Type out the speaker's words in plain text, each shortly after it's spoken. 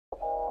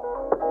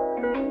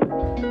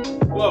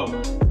Whoa.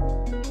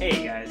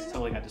 Hey guys,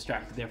 totally got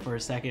distracted there for a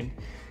second.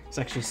 I was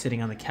actually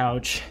sitting on the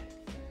couch.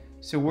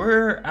 So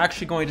we're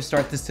actually going to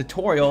start this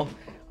tutorial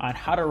on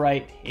how to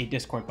write a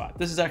Discord bot.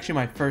 This is actually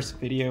my first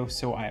video,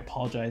 so I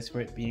apologize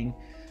for it being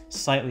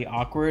slightly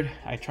awkward.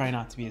 I try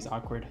not to be as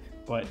awkward,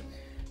 but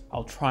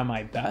I'll try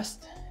my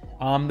best.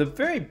 The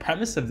very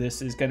premise of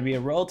this is going to be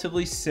a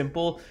relatively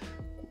simple,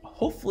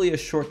 hopefully a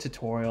short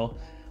tutorial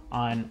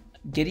on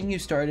getting you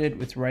started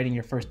with writing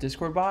your first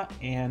Discord bot.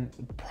 And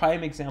the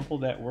prime example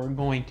that we're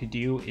going to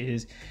do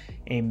is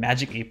a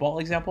Magic 8-Ball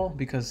example,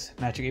 because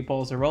Magic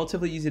 8-Balls are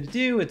relatively easy to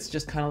do. It's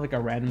just kind of like a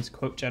random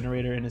quote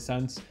generator in a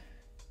sense.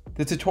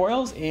 The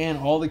tutorials and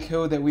all the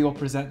code that we will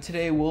present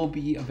today will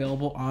be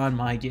available on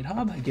my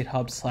GitHub,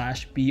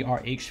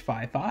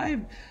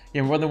 github/brh55.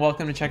 You're more than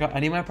welcome to check out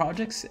any of my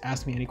projects,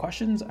 ask me any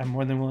questions. I'm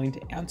more than willing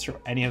to answer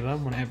any of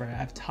them whenever I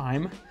have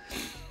time.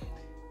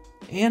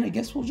 And I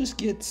guess we'll just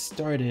get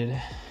started.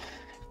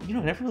 You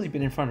know, I've never really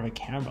been in front of a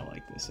camera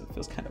like this, so it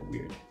feels kind of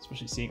weird,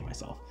 especially seeing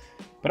myself.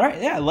 But all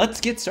right, yeah,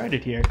 let's get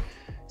started here.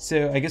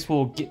 So I guess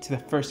we'll get to the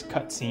first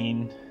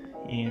cutscene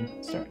and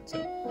start. So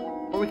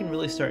before we can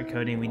really start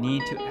coding, we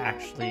need to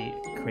actually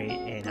create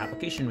an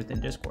application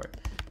within Discord.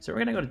 So we're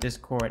gonna go to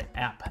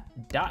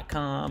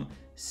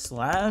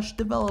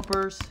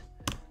discordapp.com/developers.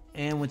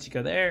 And once you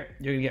go there,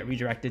 you're gonna get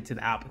redirected to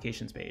the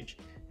applications page.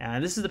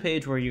 And this is the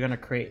page where you're gonna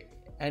create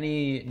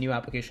any new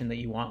application that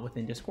you want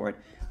within Discord.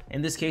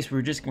 In this case,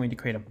 we're just going to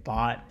create a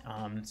bot.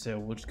 So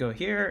we'll just go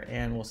here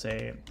and we'll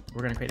say,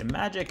 we're gonna create a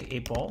Magic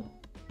 8-Ball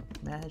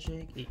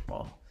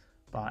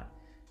bot.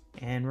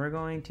 And we're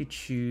going to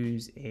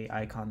choose a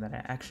icon that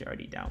I actually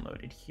already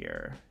downloaded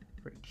here.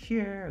 Right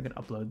here, I'm gonna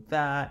upload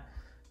that.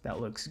 That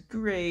looks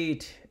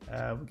great.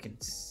 We can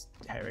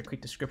have a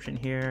quick description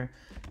here.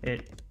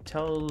 It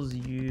tells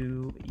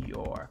you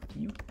your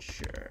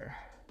future.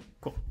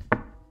 Cool.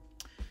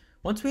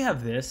 Once we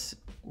have this,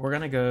 we're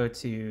gonna go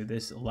to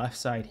this left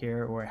side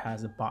here where it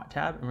has a bot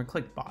tab, and we're gonna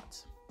click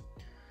bots.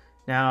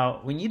 Now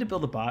we need to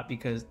build a bot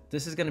because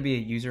this is gonna be a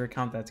user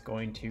account that's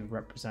going to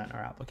represent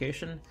our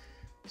application.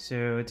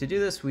 So to do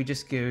this, we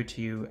just go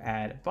to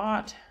add a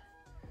bot,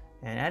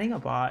 and adding a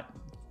bot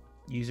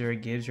user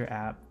gives your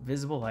app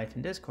visible life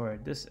in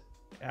Discord. This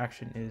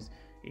action is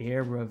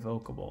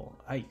irrevocable.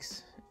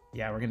 Yikes.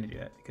 Yeah, we're gonna do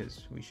that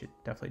because we should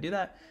definitely do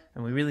that,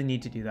 and we really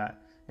need to do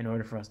that in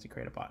order for us to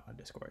create a bot on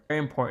Discord. Very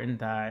important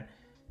that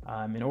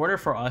in order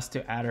for us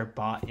to add our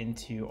bot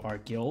into our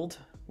guild,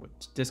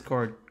 which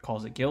Discord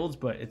calls it guilds,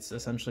 but it's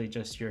essentially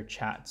just your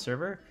chat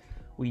server,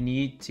 we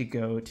need to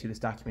go to this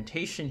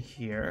documentation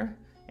here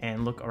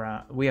and look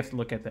around. We have to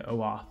look at the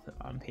OAuth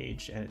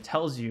page, and it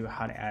tells you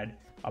how to add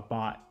a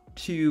bot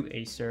to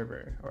a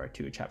server or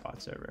to a chatbot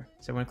server.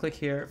 So I'm gonna click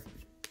here,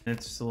 and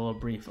it's just a little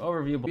brief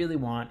overview. What we really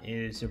want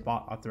is your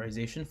bot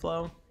authorization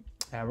flow.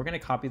 We're gonna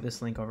copy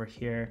this link over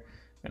here.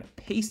 I'm gonna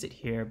paste it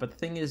here, but the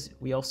thing is,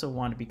 we also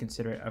want to be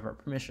considerate of our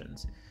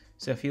permissions.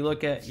 So if you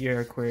look at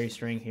your query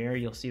string here,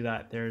 you'll see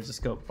that there's a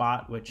scope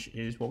bot, which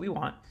is what we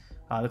want.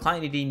 The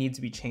client ID needs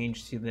to be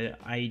changed to the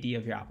ID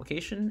of your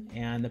application,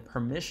 and the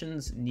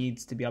permissions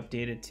needs to be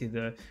updated to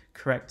the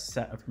correct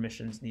set of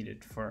permissions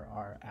needed for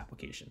our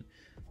application.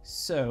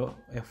 So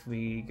if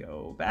we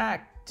go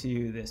back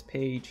to this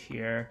page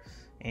here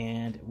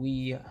and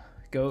we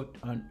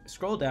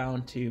scroll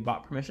down to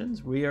bot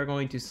permissions, we are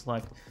going to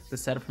select the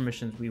set of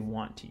permissions we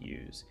want to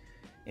use.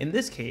 In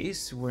this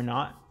case, we're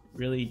not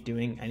really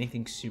doing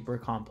anything super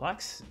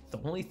complex. The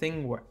only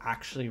thing we're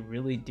actually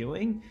really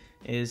doing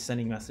is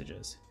sending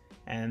messages.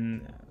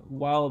 And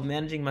while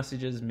managing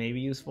messages may be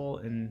useful,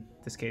 in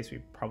this case, we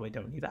probably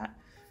don't need that.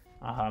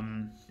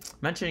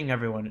 Mentioning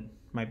everyone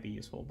might be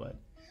useful, but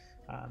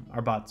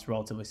our bot's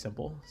relatively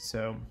simple.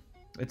 So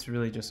it's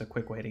really just a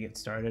quick way to get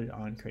started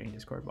on creating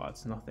Discord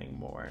bots, nothing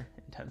more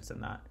intense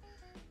than that.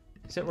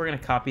 So we're gonna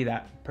copy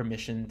that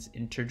permissions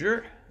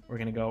integer. We're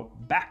gonna go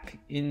back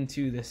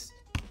into this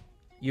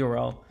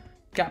URL,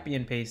 copy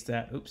and paste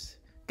that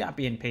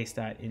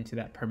into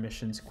that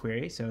permissions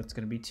query. So it's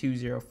gonna be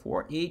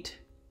 2048.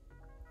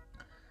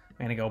 I'm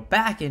gonna go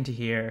back into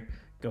here,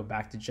 go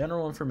back to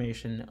general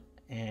information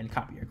and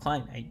copy your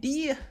client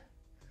ID.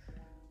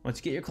 Once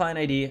you get your client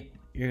ID,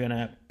 you're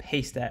gonna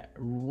paste that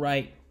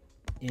right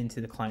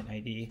into the client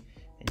ID,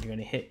 and you're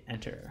gonna hit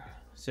enter.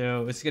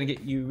 So it's gonna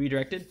get you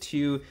redirected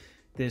to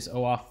this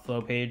OAuth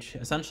flow page.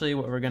 Essentially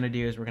what we're gonna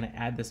do is we're gonna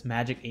add this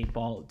Magic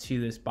 8-Ball to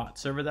this bot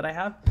server that I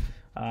have.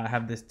 I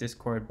have this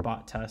Discord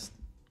bot test.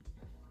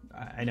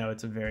 I know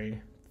it's a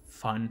very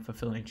fun,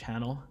 fulfilling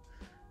channel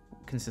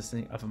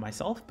consisting of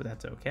myself, but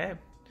that's okay.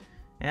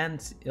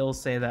 And it'll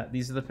say that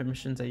these are the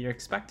permissions that you're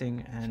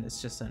expecting, and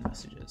it's just send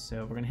messages.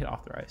 So we're gonna hit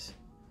authorize.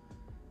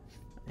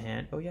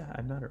 And oh yeah,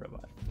 I'm not a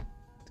robot.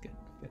 It's good.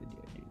 Gotta do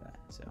that.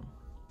 So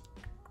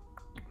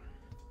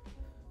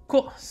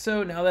cool.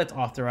 So now that's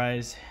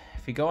authorized.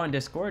 If we go on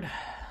Discord,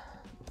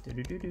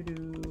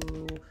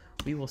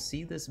 we will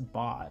see this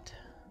bot.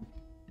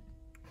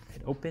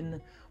 Hit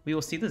open. We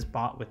will see this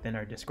bot within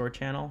our Discord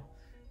channel.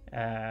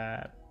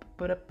 So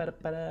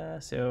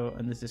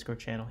on this Discord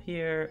channel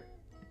here,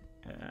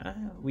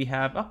 we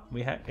have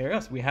there it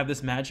goes. We have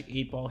this magic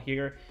 8-ball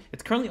here.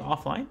 It's currently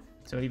offline,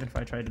 so even if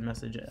I tried to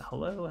message it,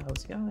 hello,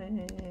 how's it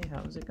going?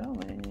 How's it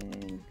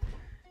going?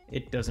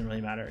 It doesn't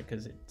really matter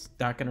because it's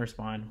not going to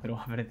respond. We don't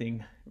have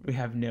anything. We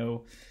have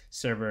no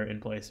server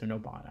in place or no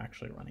bot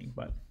actually running.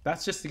 But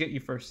that's just to get you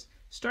first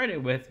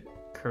started with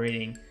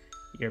creating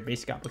your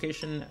basic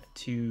application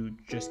to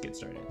just get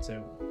started.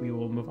 So we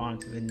will move on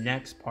to the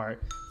next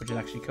part, which is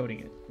actually coding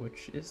it,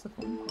 which is the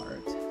fun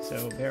part.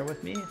 So bear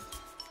with me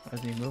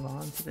as we move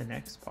on to the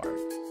next part.